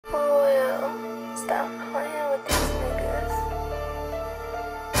Stop playing with these niggas.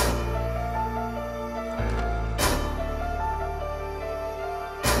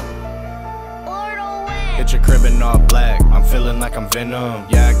 Hit your crib in all black, I'm feeling like I'm Venom.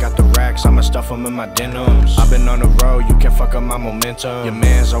 Yeah, I got the racks, I'ma stuff them in my denims. I've been on the road, you can't fuck up my momentum. Your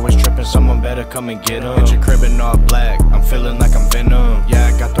man's always tripping, someone better come and get him. Hit your crib in all black, I'm feeling like I'm Venom.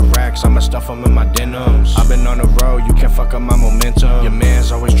 Yeah, I got the racks, I'ma stuff them in my denims. I've been on the road, you can't fuck up my momentum. Your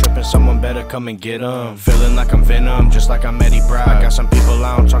man's always tripping, someone better come and get him. Feeling like I'm Venom, just like I'm Eddie Brock. I got some people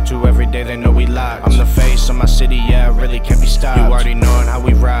I don't talk to every day, they know we locked. I'm the face of my city, yeah, I really can't be stopped. You already knowin' how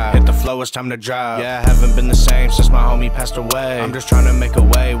we ride, hit the flow, it's time to drive. Yeah, I haven't been the same since my homie passed away. I'm just trying to make a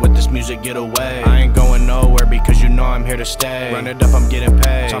way with this music, get away. I ain't going nowhere because you know I'm here to stay. Run it up, I'm getting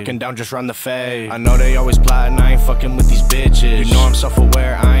paid. Talking down, just run the fade. I know they always plotting, I ain't fucking with these bitches. You know I'm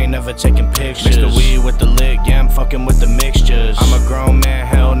self-aware, I ain't never taking pictures. Mix the weed with the lick, yeah, I'm fucking with the mixtures. I'm a grown man,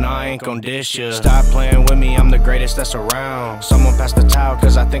 hell no, I ain't gon' dish ya. Stop playing with me, I'm the greatest that's around. Someone pass the towel,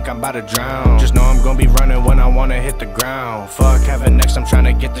 cause I think I'm about to drown. Just know I'm gon' be running when I wanna hit the ground. Fuck having next, I'm trying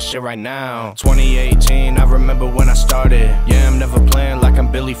to get this shit right now. 2018, I remember when I started. Yeah, I'm never playing like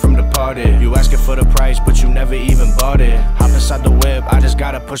I'm Billy from Departed. You asking for the price, but you never even bought it. Hop inside the whip, I just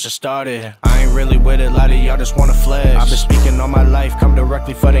gotta push it started. I ain't really with it, a lot of y'all just wanna flex. I've been speaking all my life, come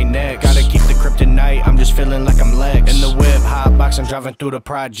directly for they necks. Gotta keep the kryptonite, I'm just feeling like I'm Lex. In the whip, hot boxing, driving through the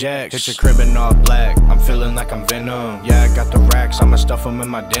projects. Hit your crib in all black, I'm feeling like I'm Venom. Yeah, I got the racks, I'ma stuff them in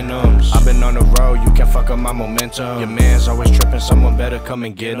my denims. I've been on the road, you can't fuck up my momentum. Your man's always tripping, someone better come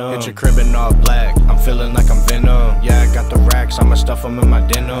and get him. Hit your crib in all black, I'm feeling like I'm Venom. Yeah, I got the racks, I'ma stuff them in my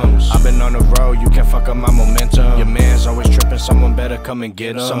denims. I've been on the road, you can't fuck up my momentum. Your man's always tripping, someone better come and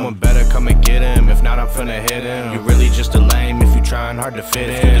get him. Someone better come and get him, if not I'm finna hit him. You really just a lame if you trying hard to fit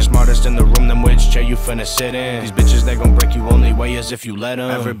in. If you the smartest in the room, then which chair you finna sit in? These bitches, they gon' break you, only way is if you let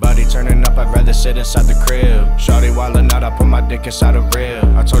them. Everybody turning up, I'd rather sit inside the crib. Shawty wildin' out, I put my dick inside a rib.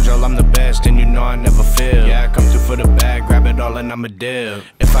 I told y'all I'm the best, and you know I never fail. Yeah, I come through for the bag, grab it all and I'ma dip.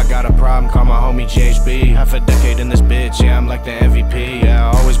 If I got a problem, call my homie JHB. Half a decade in this bitch, yeah, I'm like the MVP. Yeah,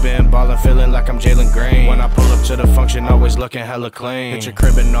 I always been ballin', feeling like I'm Jalen Green. When I pull up to the function, always looking hella clean. Hit your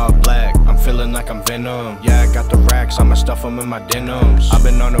crib in all black, I'm feeling like I'm Venom. Yeah, I got the racks, I'ma stuff them in my denims. I've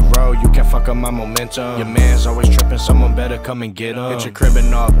been on the road, you can't fuck up my momentum. Your man's always tripping, someone better come and get him. Hit your crib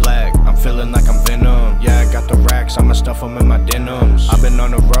in all black, I'm feeling like I'm Venom. Yeah, I got the racks, I'ma stuff them in my denims. I've been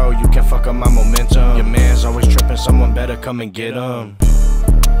on the road, you can't fuck up my momentum. Your man's always tripping, someone better come and get him.